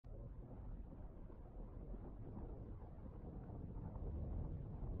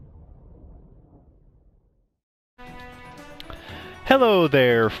Hello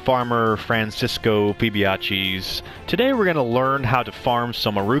there, Farmer Francisco Bibiachis. Today we're going to learn how to farm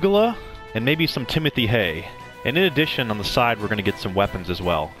some arugula and maybe some Timothy hay. And in addition, on the side, we're going to get some weapons as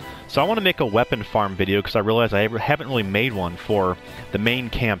well. So I want to make a weapon farm video because I realize I haven't really made one for the main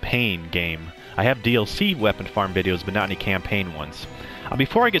campaign game. I have DLC weapon farm videos, but not any campaign ones.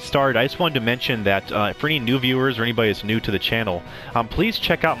 Before I get started, I just wanted to mention that for any new viewers or anybody that's new to the channel, please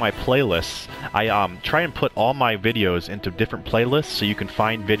check out my playlists. I try and put all my videos into different playlists so you can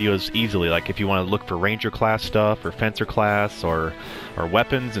find videos easily. Like if you want to look for Ranger class stuff, or Fencer class, or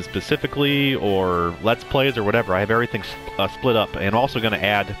weapons and specifically, or Let's Plays or whatever. I have everything split up. And I'm also going to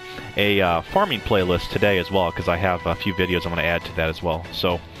add a farming playlist today as well, because I have a few videos I'm going to add to that as well.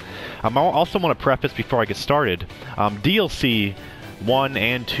 So I also want to preface before I get started, DLC 1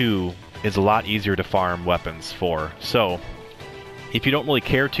 and 2 is a lot easier to farm weapons for. So if you don't really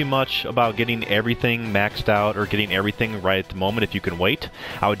care too much about getting everything maxed out or getting everything right at the moment, if you can wait,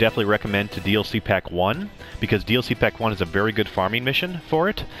 I would definitely recommend to DLC Pack 1, because DLC Pack 1 is a very good farming mission for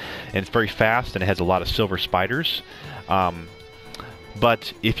it, and it's very fast and it has a lot of silver spiders.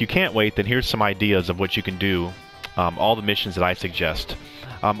 But if you can't wait, then here's some ideas of what you can do, all the missions that I suggest.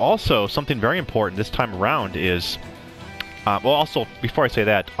 Also, something very important this time around is well, also, before I say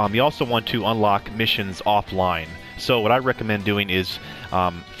that, you also want to unlock missions offline. So what I recommend doing is,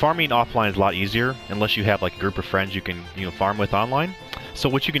 farming offline is a lot easier, unless you have like a group of friends you can farm with online. So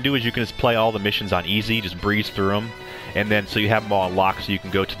what you can do is you can just play all the missions on easy, just breeze through them, and then so you have them all unlocked so you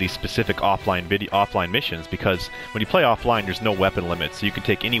can go to these specific offline missions, because when you play offline there's no weapon limit, so you can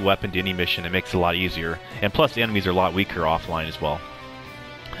take any weapon to any mission. It makes it a lot easier, and plus the enemies are a lot weaker offline as well.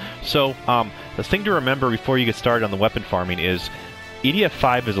 So, the thing to remember before you get started on the weapon farming is EDF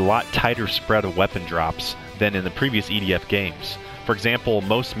 5 is a lot tighter spread of weapon drops than in the previous EDF games. For example,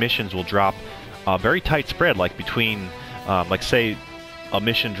 most missions will drop a very tight spread, like between, like say, a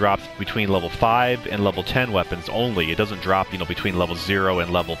mission drops between level 5 and level 10 weapons only. It doesn't drop, between level 0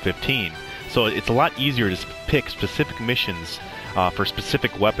 and level 15. So it's a lot easier to pick specific missions for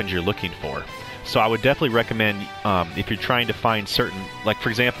specific weapons you're looking for. So I would definitely recommend, if you're trying to find certain, like for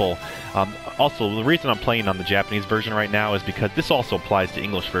example, also the reason I'm playing on the Japanese version right now is because this also applies to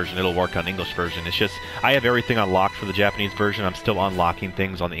English version. It'll work on English version. It's just, I have everything unlocked for the Japanese version. I'm still unlocking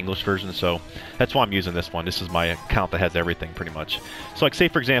things on the English version, so that's why I'm using this one. This is my account that has everything pretty much. So like say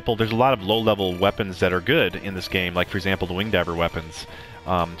for example, there's a lot of low-level weapons that are good in this game, like for example the Wing Diver weapons.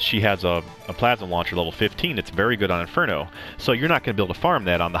 She has a plasma launcher level 15. It's very good on Inferno. So you're not going to be able to farm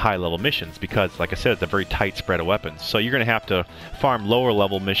that on the high level missions because, like I said, it's a very tight spread of weapons. So you're going to have to farm lower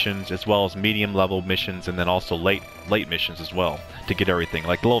level missions as well as medium level missions, and then also late missions as well to get everything.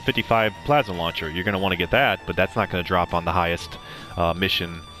 Like the level 55 plasma launcher, you're going to want to get that, but that's not going to drop on the highest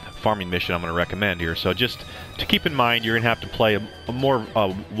farming mission I'm going to recommend here. So just to keep in mind, you're going to have to play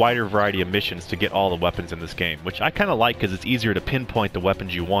a wider variety of missions to get all the weapons in this game, which I kind of like because it's easier to pinpoint the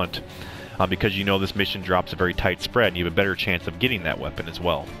weapons you want, because this mission drops a very tight spread and you have a better chance of getting that weapon as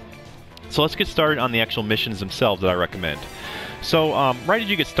well. So let's get started on the actual missions themselves that I recommend. So right as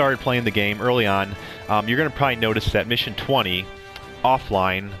you get started playing the game early on, you're going to probably notice that mission 20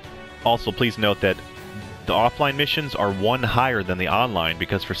 offline. Also please note that the offline missions are one higher than the online,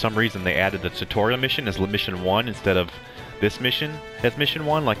 because for some reason they added the tutorial mission as mission 1 instead of this mission as mission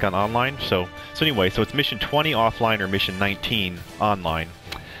 1 like on online. So anyway, so it's mission 20 offline or mission 19 online.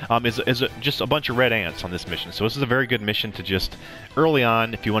 Is just a bunch of red ants on this mission. So this is a very good mission to just early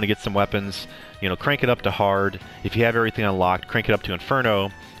on, if you want to get some weapons, crank it up to hard. If you have everything unlocked, crank it up to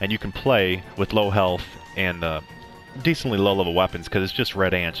Inferno, and you can play with low health and decently low level weapons, because it's just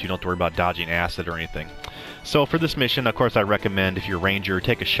red ants. You don't have to worry about dodging acid or anything. So for this mission, of course, I recommend, if you're a ranger,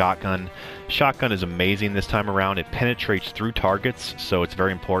 take a shotgun. Shotgun is amazing this time around. It penetrates through targets, so it's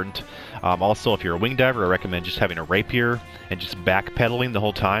very important. Also, if you're a wing diver, I recommend just having a rapier and just backpedaling the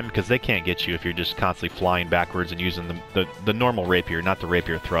whole time, because they can't get you if you're just constantly flying backwards and using the normal rapier, not the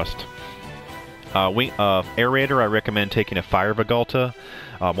rapier thrust. Aerator, I recommend taking a fire Vagalta.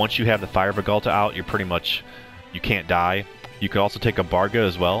 Once you have the fire Vagalta out, you're pretty much, you can't die. You could also take a Barga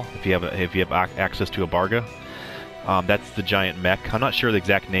as well, if you have access to a Barga. That's the giant mech. I'm not sure the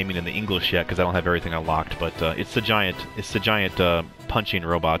exact naming in the English yet because I don't have everything unlocked, but it's the giant punching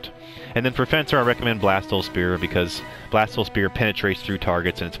robot. And then for Fencer, I recommend Blastole Spear, because Blastole Spear penetrates through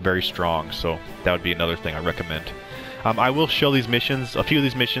targets and it's very strong. So that would be another thing I recommend. I will show these missions, a few of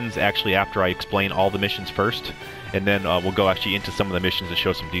these missions, actually after I explain all the missions first, and then we'll go actually into some of the missions and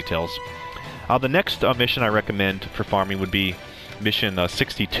show some details. The next mission I recommend for farming would be mission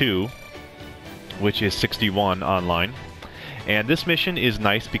 62, which is 61 online. And this mission is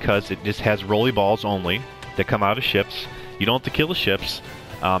nice because it just has rolly balls only. that come out of ships. You don't have to kill the ships.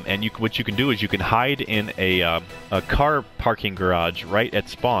 And what you can do is you can hide in a car parking garage right at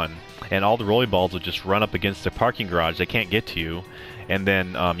spawn, and all the rolly balls will just run up against the parking garage. They can't get to you, and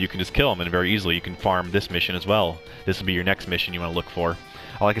then you can just kill them, and very easily you can farm this mission as well. This will be your next mission you want to look for.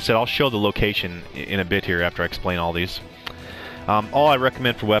 Like I said, I'll show the location in a bit here after I explain all these. All I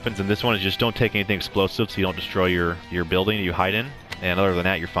recommend for weapons in this one is just don't take anything explosive so you don't destroy your building you hide in, and other than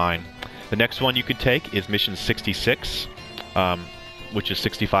that you're fine. The next one you could take is mission 66. Which is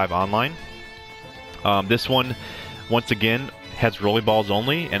 65 online. This one, once again, has rolly balls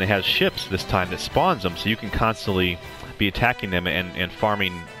only, and it has ships this time that spawns them, so you can constantly be attacking them and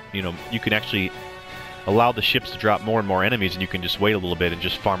farming. You know, you can actually allow the ships to drop more and more enemies, and you can just wait a little bit and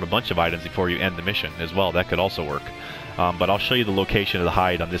just farm a bunch of items before you end the mission as well. That could also work. But I'll show you the location of the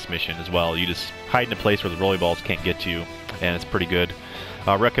hide on this mission as well. You just hide in a place where the rolly balls can't get to you, and it's pretty good.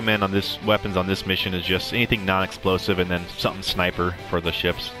 Recommend on this weapons on this mission is just anything non-explosive, and then something sniper for the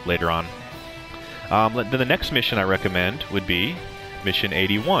ships later on. Then the next mission I recommend would be mission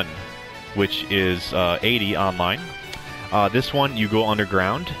 81, which is 80 online. This one you go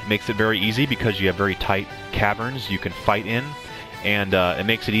underground. Makes it very easy because you have very tight caverns you can fight in, and it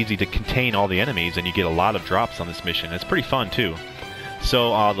makes it easy to contain all the enemies, and you get a lot of drops on this mission. It's pretty fun too.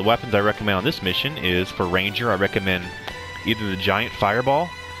 So the weapons I recommend on this mission is for Ranger. I recommend either the giant fireball,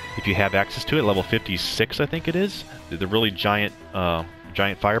 if you have access to it, level 56 I think it is, the really giant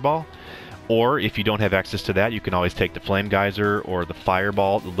fireball. Or if you don't have access to that, you can always take the flame geyser or the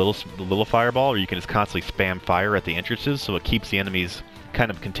fireball, the little fireball, or you can just constantly spam fire at the entrances, so it keeps the enemies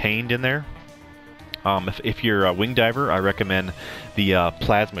kind of contained in there. If you're a wing diver, I recommend the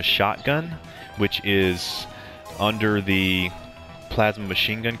plasma shotgun, which is under the plasma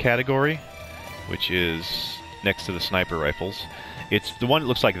machine gun category, which is next to the sniper rifles. It's the one that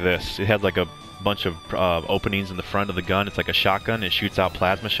looks like this. It has like a bunch of openings in the front of the gun. It's like a shotgun. It shoots out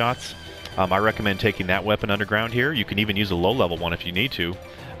plasma shots. I recommend taking that weapon underground here. You can even use a low-level one if you need to.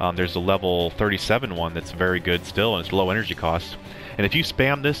 There's a level 37 one that's very good still, and it's low energy cost. And if you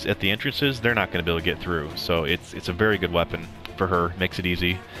spam this at the entrances, they're not going to be able to get through. So it's a very good weapon for her. Makes it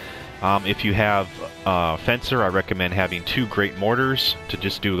easy. If you have Fencer, I recommend having 2 great mortars to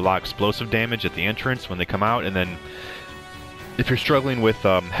just do a lot of explosive damage at the entrance when they come out. And then if you're struggling with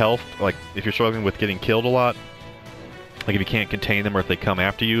health, like if you're struggling with getting killed a lot, like if you can't contain them or if they come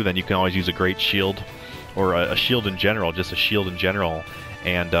after you, then you can always use a great shield, or a shield in general, just a shield in general,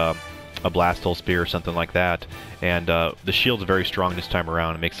 and a blast hole spear or something like that. And the shield's very strong this time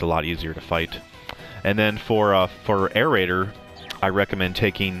around. It makes it a lot easier to fight. And then for Air Raider, I recommend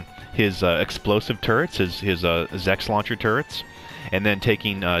taking his explosive turrets, his Zex launcher turrets, and then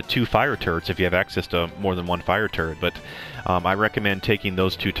taking 2 fire turrets if you have access to more than 1 fire turret. But I recommend taking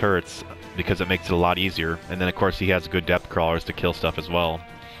those 2 turrets because it makes it a lot easier. And then of course he has good depth crawlers to kill stuff as well.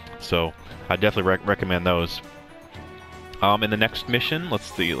 So I definitely recommend those. In the next mission, let's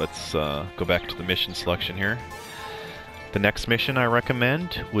go back to the mission selection here. The next mission I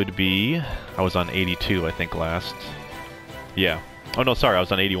recommend would be, I was on 82 I think last. Yeah. Oh no, sorry, I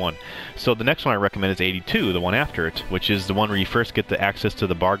was on 81. So the next one I recommend is 82, the one after it, which is the one where you first get the access to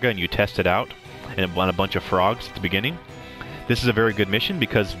the Barga and you test it out and on a bunch of frogs at the beginning. This is a very good mission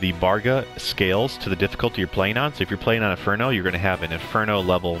because the Barga scales to the difficulty you're playing on. So if you're playing on Inferno, you're going to have an Inferno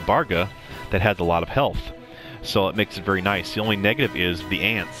level Barga that has a lot of health. So it makes it very nice. The only negative is the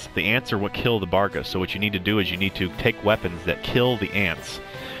ants. The ants are what kill the Barga. So what you need to do is you need to take weapons that kill the ants.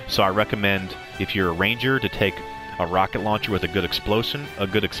 So I recommend, if you're a ranger, to take a rocket launcher with a good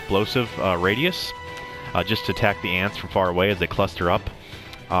explosive radius, just to attack the ants from far away as they cluster up.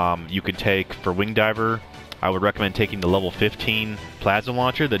 You could take, for wing diver, I would recommend taking the level 15 plasma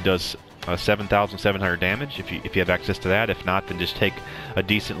launcher that does 7,700 damage if you have access to that. If not, then just take a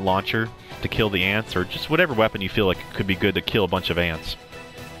decent launcher to kill the ants, or just whatever weapon you feel like could be good to kill a bunch of ants.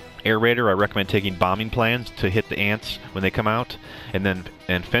 Air Raider, I recommend taking bombing plans to hit the ants when they come out,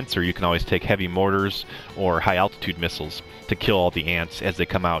 and Fencer, you can always take heavy mortars or high altitude missiles to kill all the ants as they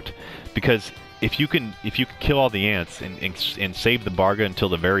come out. Because if you can kill all the ants and save the Barga until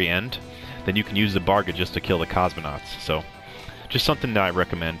the very end, then you can use the Barga just to kill the cosmonauts. So just something that I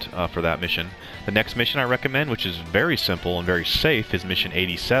recommend for that mission. The next mission I recommend, which is very simple and very safe, is mission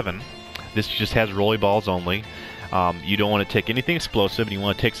 87. This just has rolly balls only. You don't want to take anything explosive, and you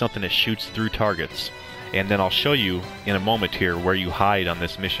want to take something that shoots through targets. And then I'll show you in a moment here where you hide on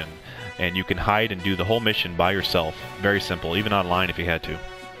this mission. And you can hide and do the whole mission by yourself. Very simple, even online if you had to.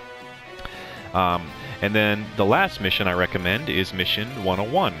 And then the last mission I recommend is mission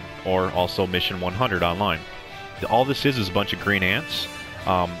 101, or also mission 100 online. All this is a bunch of green ants.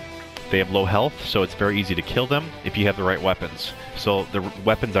 They have low health, so it's very easy to kill them if you have the right weapons. So the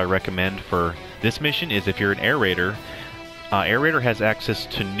weapons I recommend for this mission is if you're an air raider. Air Raider has access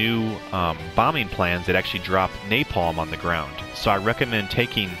to new bombing plans that actually drop napalm on the ground. So I recommend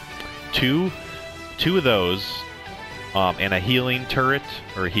taking two of those and a healing turret,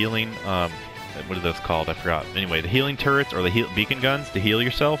 or a healing, what are those called? I forgot. Anyway, the healing turrets or the beacon guns to heal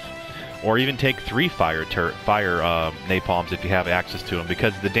yourself, or even take 3 fire napalms if you have access to them,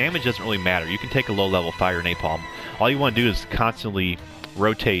 because the damage doesn't really matter. You can take a low-level fire napalm. All you want to do is constantly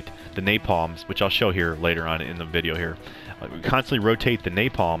rotate the napalms, which I'll show here later on in the video here. Constantly rotate the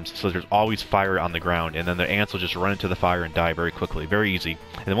napalms so there's always fire on the ground, and then the ants will just run into the fire and die very quickly. Very easy.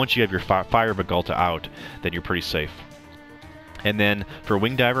 And then once you have your fire Bagulta out, then you're pretty safe. And then for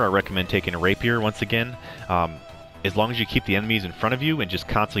Wing Diver, I recommend taking a rapier once again. As long as you keep the enemies in front of you and just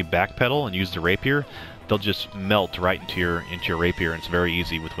constantly backpedal and use the rapier, they'll just melt right into your rapier, and it's very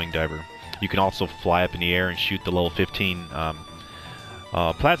easy with Wing Diver. You can also fly up in the air and shoot the level 15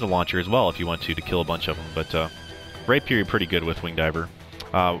 plasma launcher as well if you want to kill a bunch of them. But rapier, you're pretty good with Wing Diver.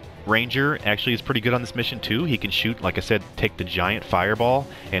 Ranger actually is pretty good on this mission too. He can shoot, like I said, take the giant fireball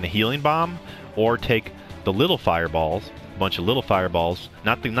and a healing bomb, or take the little fireballs, a bunch of little fireballs,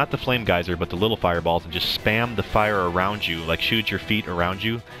 not the flame geyser, but the little fireballs, and just spam the fire around you, like shoot your feet around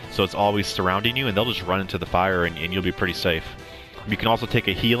you, so it's always surrounding you, and they'll just run into the fire, and you'll be pretty safe. You can also take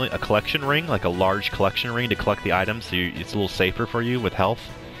a collection ring, like a large collection ring, to collect the items, so it's a little safer for you with health.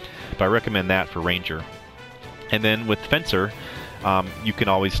 But I recommend that for Ranger. And then with Fencer, you can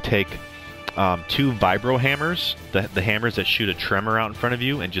always take 2 vibro hammers, the hammers that shoot a tremor out in front of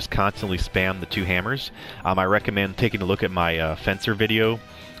you, and just constantly spam the 2 hammers. I recommend taking a look at my Fencer video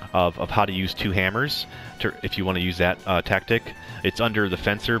of how to use 2 hammers if you want to use that tactic. It's under the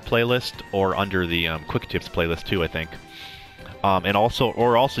Fencer playlist, or under the Quick Tips playlist too, I think. And also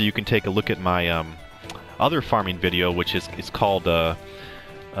you can take a look at my other farming video, which is called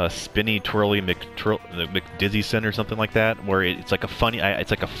Spinny Twirly McDizzyson or something like that, where it's like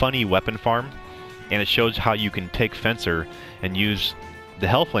a funny weapon farm, and it shows how you can take Fencer and use the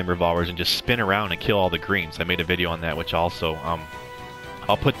Hellflame revolvers and just spin around and kill all the greens. I made a video on that, which also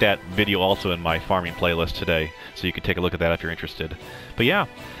I'll put that video also in my farming playlist today, so you can take a look at that if you're interested. But yeah,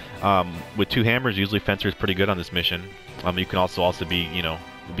 with 2 hammers, usually Fencer is pretty good on this mission. You can also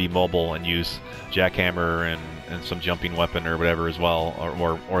be mobile and use jackhammer and some jumping weapon or whatever as well,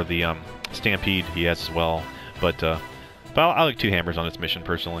 or the stampede he has as well. But I like 2 hammers on this mission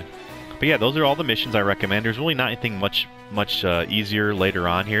personally. But yeah, those are all the missions I recommend. There's really not anything much easier later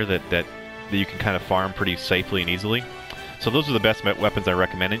on here that you can kind of farm pretty safely and easily. So those are the best weapons I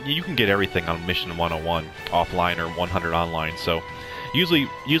recommend, and you can get everything on Mission 101 offline or 100 online. So usually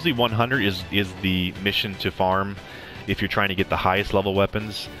 100 is the mission to farm if you're trying to get the highest level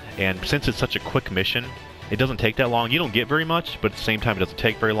weapons. And since it's such a quick mission, it doesn't take that long. You don't get very much, but at the same time it doesn't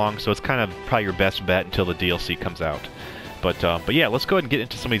take very long, so it's kind of probably your best bet until the DLC comes out. But yeah, let's go ahead and get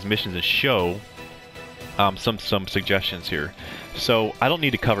into some of these missions and show some suggestions here. So I don't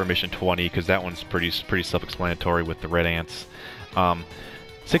need to cover Mission 20 because that one's pretty self-explanatory with the red ants.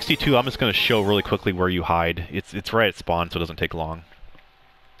 62, I'm just going to show really quickly where you hide. It's right at spawn, so it doesn't take long.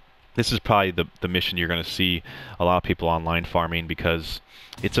 This is probably the mission you're going to see a lot of people online farming, because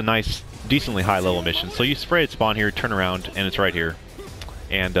it's a nice, decently high-level mission. So you spray at spawn here, turn around, and it's right here.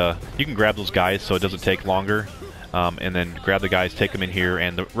 And you can grab those guys so it doesn't take longer. And then grab the guys, take them in here,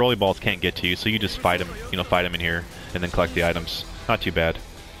 and the rolly balls can't get to you, so you just fight them in here, and then collect the items. Not too bad.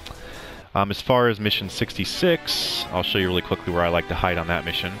 As far as Mission 66, I'll show you really quickly where I like to hide on that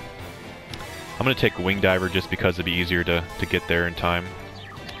mission. I'm going to take a Wing Diver just because it'd be easier to get there in time.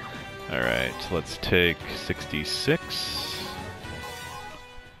 Alright, so let's take 66.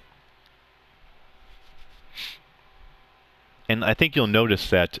 And I think you'll notice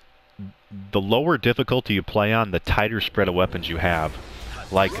that the lower difficulty you play on, the tighter spread of weapons you have.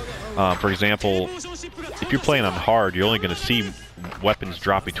 Like, for example, if you're playing on hard, you're only going to see weapons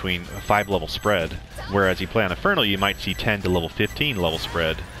drop between a 5-level spread, whereas you play on Inferno, you might see 10 to level 15 level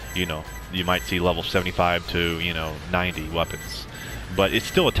spread. You might see level 75 to 90 weapons. But it's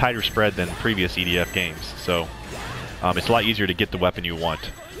still a tighter spread than previous EDF games, so it's a lot easier to get the weapon you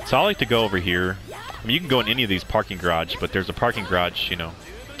want. So I like to go over here. I mean, you can go in any of these parking garage, but there's a parking garage,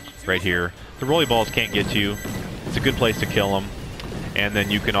 right here. The rolly balls can't get to you. It's a good place to kill them. And then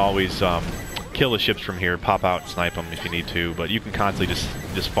you can always kill the ships from here, pop out and snipe them if you need to. But you can constantly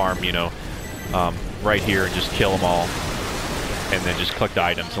just farm, right here and just kill them all. And then just collect the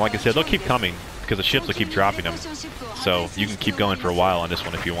items. And like I said, they'll keep coming, because the ships will keep dropping them. So you can keep going for a while on this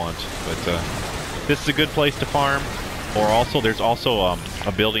one if you want. But this is a good place to farm. Or also, there's also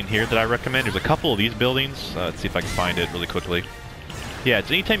a building here that I recommend. There's a couple of these buildings. Let's see if I can find it really quickly. Yeah, it's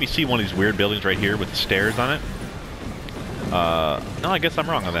anytime you see one of these weird buildings right here with the stairs on it. No, I guess I'm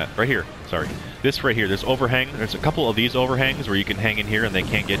wrong on that. Right here. Sorry. This right here. There's overhang. There's a couple of these overhangs where you can hang in here and they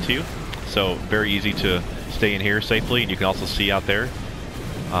can't get to you. So very easy to stay in here safely, and you can also see out there.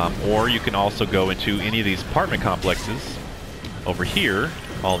 Or you can also go into any of these apartment complexes over here.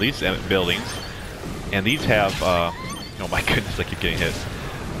 All these buildings. And these have... oh my goodness, I keep getting hit.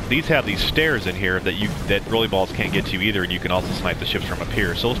 These have these stairs in here that rolly balls can't get to either, and you can also snipe the ships from up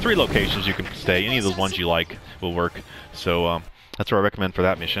here. So there's 3 locations you can stay. Any of those ones you like will work. So that's what I recommend for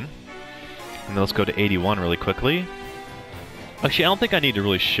that mission. And then let's go to 81 really quickly. Actually, I don't think I need to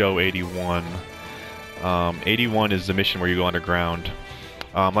really show 81. 81 is the mission where you go underground.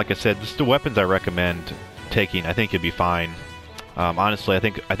 Like I said, this is the weapons I recommend taking. I think you'll be fine. Honestly, I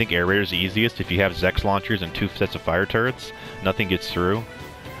think Air Raider's the easiest. If you have Zex launchers and 2 sets of fire turrets, nothing gets through.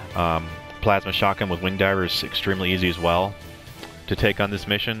 Plasma shotgun with wing diver is extremely easy as well to take on this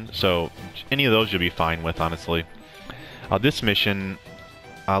mission. So any of those you'll be fine with, honestly. This mission,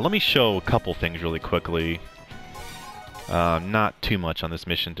 let me show a couple things really quickly. Not too much on this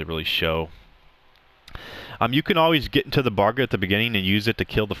mission to really show. You can always get into the Barga at the beginning and use it to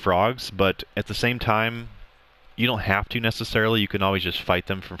kill the frogs, but at the same time, you don't have to necessarily. You can always just fight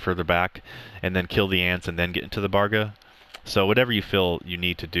them from further back and then kill the ants and then get into the Barga. So whatever you feel you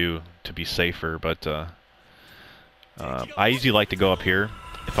need to do to be safer, but I usually like to go up here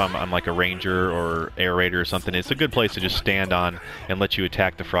if I'm like a ranger or air raider or something. It's a good place to just stand on and let you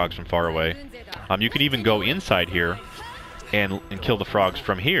attack the frogs from far away. You can even go inside here and kill the frogs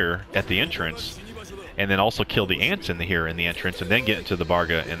from here at the entrance, and then also kill the ants in the entrance, and then get into the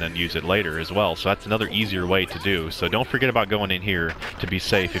Barga and then use it later as well. So that's another easier way to do. So don't forget about going in here to be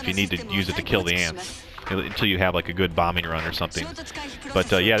safe if you need to use it to kill the ants until you have like a good bombing run or something. But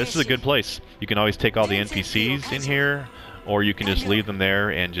yeah, this is a good place. You can always take all the NPCs in here, or you can just leave them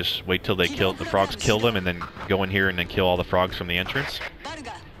there and just wait till the frogs kill them, and then go in here and then kill all the frogs from the entrance.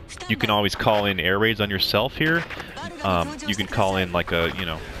 You can always call in air raids on yourself here. You can call in like a,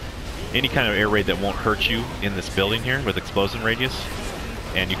 any kind of air raid that won't hurt you in this building here with explosion radius.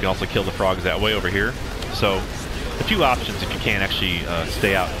 And you can also kill the frogs that way over here. So, a few options if you can't actually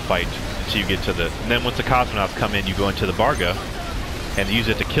stay out and fight until you get to the... And then once the cosmonauts come in, you go into the Barga and use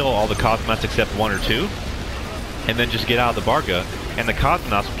it to kill all the cosmonauts except 1 or 2. And then just get out of the Barga, and the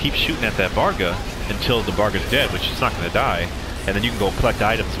cosmonauts will keep shooting at that Barga until the Barga's dead, which it's not going to die. And then you can go collect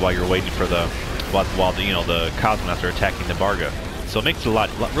items while you're waiting for the... while the cosmonauts are attacking the Barga. So it makes it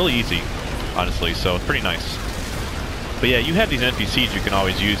really easy, honestly, so it's pretty nice. But yeah, you have these NPCs you can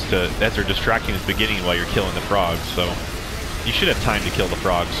always use as they're distracting at the beginning while you're killing the frogs, so you should have time to kill the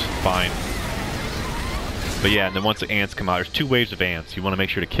frogs fine. But yeah, and then once the ants come out, there's 2 waves of ants. You want to make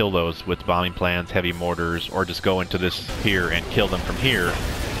sure to kill those with bombing plans, heavy mortars, or just go into this here and kill them from here,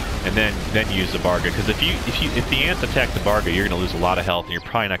 and then use the Barga. Because if the ants attack the Barga, you're going to lose a lot of health, and you're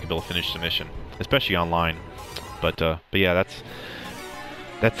probably not going to be able to finish the mission, especially online. But yeah,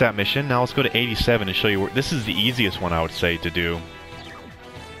 that's that mission. Now let's go to 87 and show you where... This is the easiest one, I would say, to do.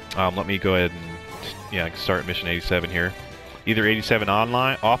 Let me go ahead and start mission 87 here. Either 87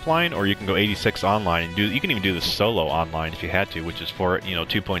 offline, or you can go 86 online and you can even do this solo online if you had to, which is for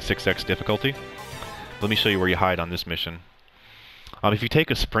 2.6x difficulty. Let me show you where you hide on this mission. If you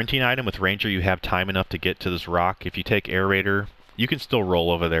take a sprinting item with Ranger, you have time enough to get to this rock. If you take Air Raider, you can still roll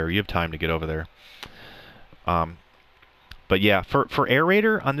over there. You have time to get over there. But yeah, for Air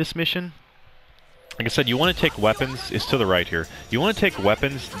Raider on this mission, like I said, you want to take weapons. It's to the right here. You want to take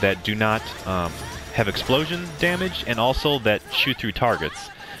weapons that do not have explosion damage and also that shoot through targets.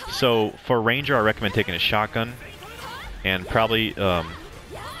 So for Ranger, I recommend taking a shotgun and probably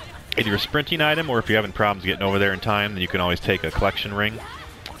either a sprinting item, or if you're having problems getting over there in time, then you can always take a collection ring.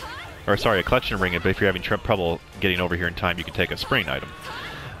 Or sorry, a collection ring, but if you're having trouble getting over here in time, you can take a sprinting item.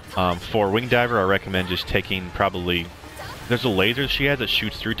 For Wing Diver, I recommend just taking probably... There's a laser she has that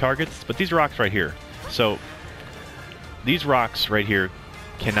shoots through targets, but these rocks right here. So, these rocks right here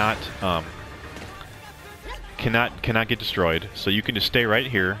cannot get destroyed. So you can just stay right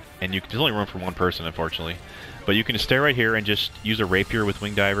here, and there's only room for 1 person, unfortunately. But you can just stay right here and just use a rapier with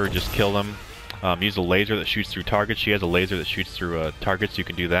Wing Diver, just kill them. Use a laser that shoots through targets. She has a laser that shoots through targets. You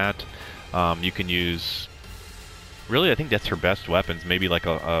can do that. You can use... Really, I think that's her best weapons. Maybe like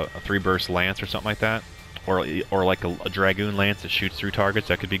a 3-burst lance or something like that. Or like a Dragoon lance that shoots through targets.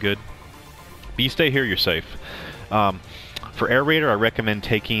 That could be good. But you stay here, you're safe. For Air Raider, I recommend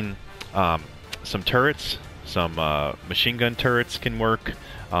taking some turrets. Some machine gun turrets can work.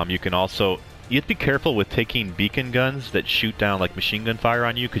 You can also You have to be careful with taking beacon guns that shoot down like machine gun fire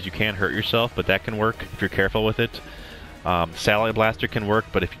on you, because you can hurt yourself, but that can work if you're careful with it. Satellite blaster can work,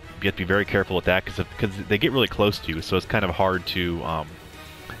 but if you have to be very careful with that, because they get really close to you, so it's kind of hard to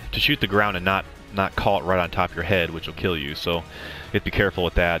shoot the ground and not call it right on top of your head, which will kill you. So you have to be careful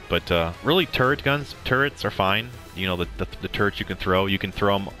with that. But really, turrets are fine. You know, the turrets you can throw them. You can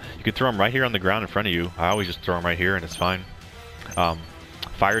throw them right here on the ground in front of you. I always just throw them right here, and it's fine.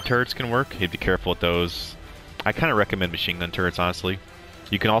 Fire turrets can work. You have to be careful with those. I kind of recommend machine gun turrets, honestly.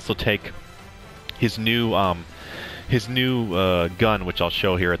 You can also take his new gun, which I'll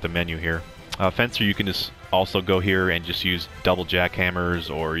show here at the menu here. Fencer, you can just also go here and just use double jackhammers,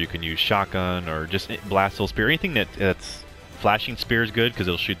 or you can use shotgun, or just blast hole spear. Anything that's flashing spear is good because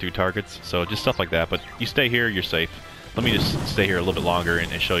it'll shoot through targets. So just stuff like that. But you stay here, you're safe. Let me just stay here a little bit longer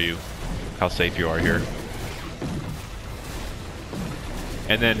and show you how safe you are here.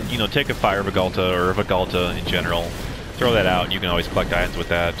 And then, you know, take a fire Vigalta or a Vigalta in general, throw that out, and you can always collect items with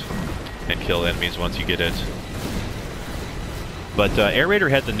that and kill enemies once you get it. But Air Raider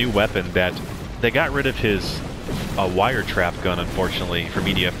has a new weapon that they got rid of his wire trap gun, unfortunately, from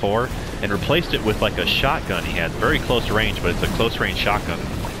EDF 4, and replaced it with like a shotgun he had. Very close range, but it's a close range shotgun.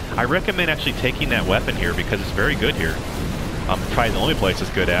 I recommend actually taking that weapon here because it's very good here. Probably the only place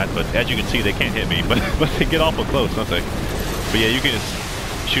it's good at, but as you can see, they can't hit me, but they get awful close, don't they? But yeah, you can just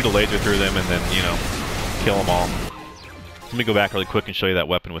shoot a laser through them and then, you know, kill them all. Let me go back really quick and show you that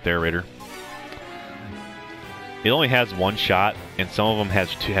weapon with Air Raider. It only has one shot, and some of them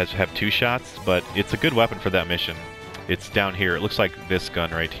have two shots, but it's a good weapon for that mission. It's down here. It looks like this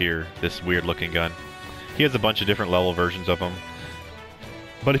gun right here, this weird-looking gun. He has a bunch of different level versions of them.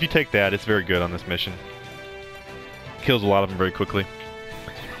 But if you take that, it's very good on this mission. Kills a lot of them very quickly.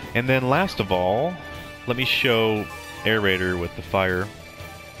 And then last of all, let me show Air Raider with the fire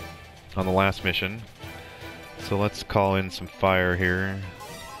on the last mission. So let's call in some fire here.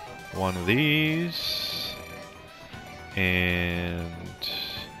 One of these. And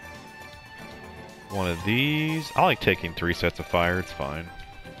one of these. I like taking 3 sets of fire, it's fine.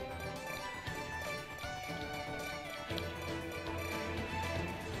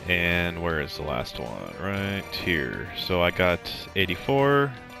 And where is the last one? Right here. So I got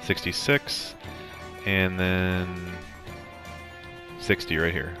 84, 66, and then 60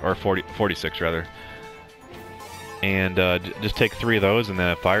 right here. Or 46 rather. And just take 3 of those and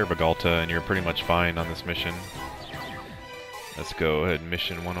then a fire Vigalta and you're pretty much fine on this mission. Let's go ahead,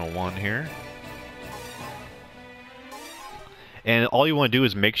 mission 101 here. And all you want to do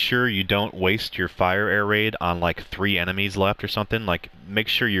is make sure you don't waste your fire air raid on like 3 enemies left or something. Like, make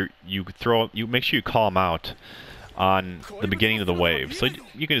sure make sure you call them out on the beginning of the wave. So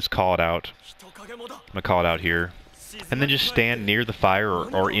you can just call it out. I'm gonna call it out here, and then just stand near the fire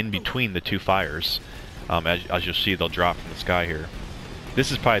or in between the 2 fires. As you'll see, they'll drop from the sky here.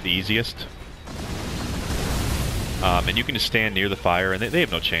 This is probably the easiest. And you can just stand near the fire, and they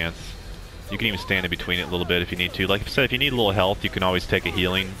have no chance. You can even stand in between it a little bit if you need to. Like I said, if you need a little health, you can always take a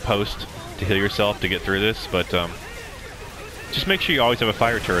healing post to heal yourself to get through this, but just make sure you always have a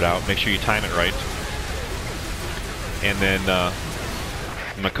fire turret out. Make sure you time it right. And then I'm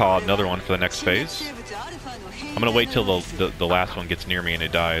going to call out another one for the next phase. I'm going to wait till the last one gets near me and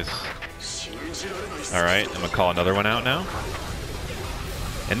it dies. Alright, I'm going to call another one out now.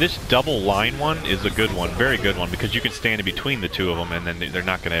 And this double line one is a good one, very good one, because you can stand in between the 2 of them and then they're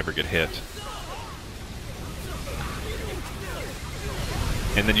not going to ever get hit.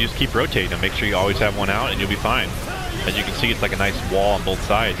 And then you just keep rotating them. Make sure you always have one out and you'll be fine. As you can see, it's like a nice wall on both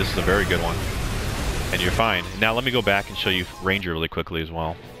sides. This is a very good one. And you're fine. Now let me go back and show you Ranger really quickly as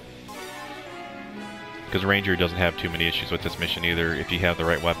well. Because Ranger doesn't have too many issues with this mission either if you have the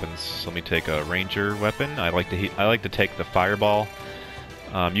right weapons. So let me take a Ranger weapon. I like to take the Fireball.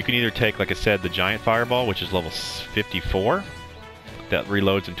 You can either take, like I said, the Giant Fireball, which is level 54. That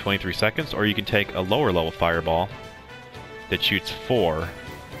reloads in 23 seconds. Or you can take a lower level Fireball that shoots 4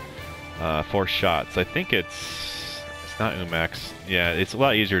 shots. I think it's not Umax. Yeah, it's a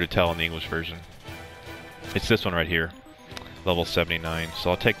lot easier to tell in the English version. It's this one right here, level 79. So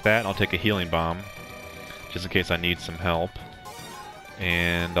I'll take that, and I'll take a Healing Bomb, just in case I need some help.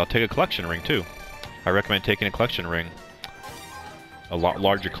 And I'll take a Collection Ring, too. I recommend taking a Collection Ring. A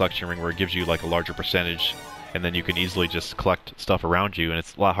larger Collection Ring where it gives you like a larger percentage, and then you can easily just collect stuff around you, and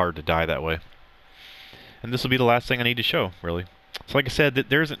it's a lot harder to die that way. And this will be the last thing I need to show, really. So like I said,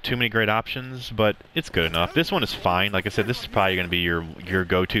 there isn't too many great options, but it's good enough. This one is fine. Like I said, this is probably going to be your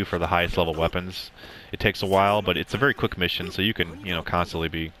go-to for the highest level weapons. It takes a while, but it's a very quick mission, so you can, you know, constantly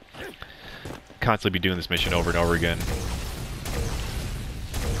be doing this mission over and over again.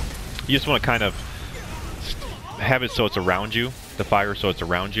 You just want to kind of have it so it's around you, the fire so it's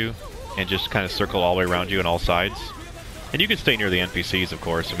around you, and just kind of circle all the way around you on all sides. And you can stay near the NPCs, of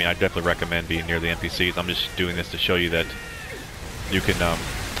course. I mean, I definitely recommend being near the NPCs. I'm just doing this to show you that you can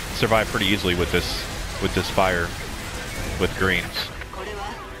survive pretty easily with this fire with greens.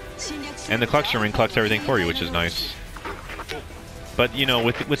 And the collection ring collects everything for you, which is nice. But, you know,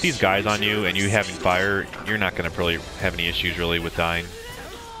 with these guys on you and you having fire, you're not going to really have any issues really with dying.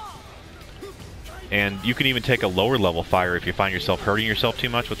 And you can even take a lower level fire if you find yourself hurting yourself too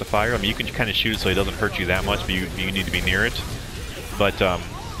much with the fire. I mean, you can kind of shoot it so it doesn't hurt you that much, but you need to be near it. But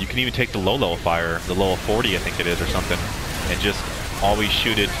you can even take the low level fire, the level 40 I think it is or something, and just always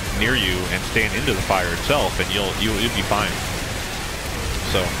shoot it near you and stand into the fire itself, and you'll be fine.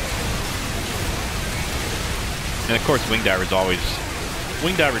 So, and of course, Wing Diver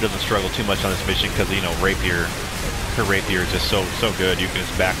doesn't struggle too much on this mission because, you know, Rapier. Her rapier is just so good. You can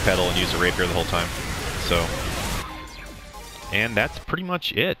just backpedal and use the rapier the whole time. So, and that's pretty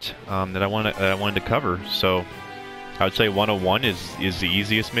much it that I wanted to cover. So, I would say 101 is the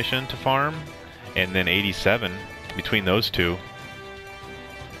easiest mission to farm, and then 87 between those two.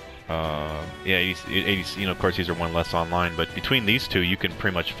 Yeah, 80, you know, of course these are one less online, but between these two you can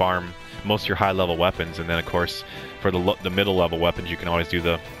pretty much farm most of your high level weapons, and then of course for the middle level weapons you can always do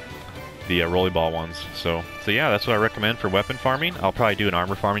the rollerball ones. So yeah, that's what I recommend for weapon farming. I'll probably do an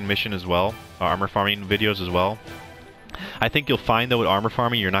armor farming mission as well, armor farming videos as well. I think you'll find though with armor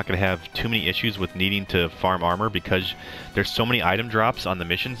farming you're not going to have too many issues with needing to farm armor because there's so many item drops on the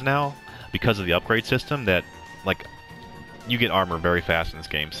missions now because of the upgrade system that, like, you get armor very fast in this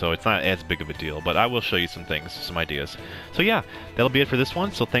game, so it's not as big of a deal. But I will show you some things, some ideas. So yeah, that'll be it for this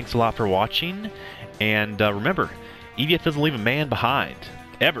one. So thanks a lot for watching, and remember, EDF doesn't leave a man behind,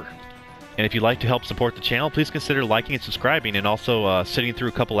 ever. And if you'd like to help support the channel, please consider liking and subscribing, and also sitting through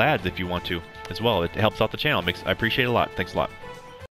a couple ads if you want to as well. It helps out the channel. I appreciate it a lot. Thanks a lot.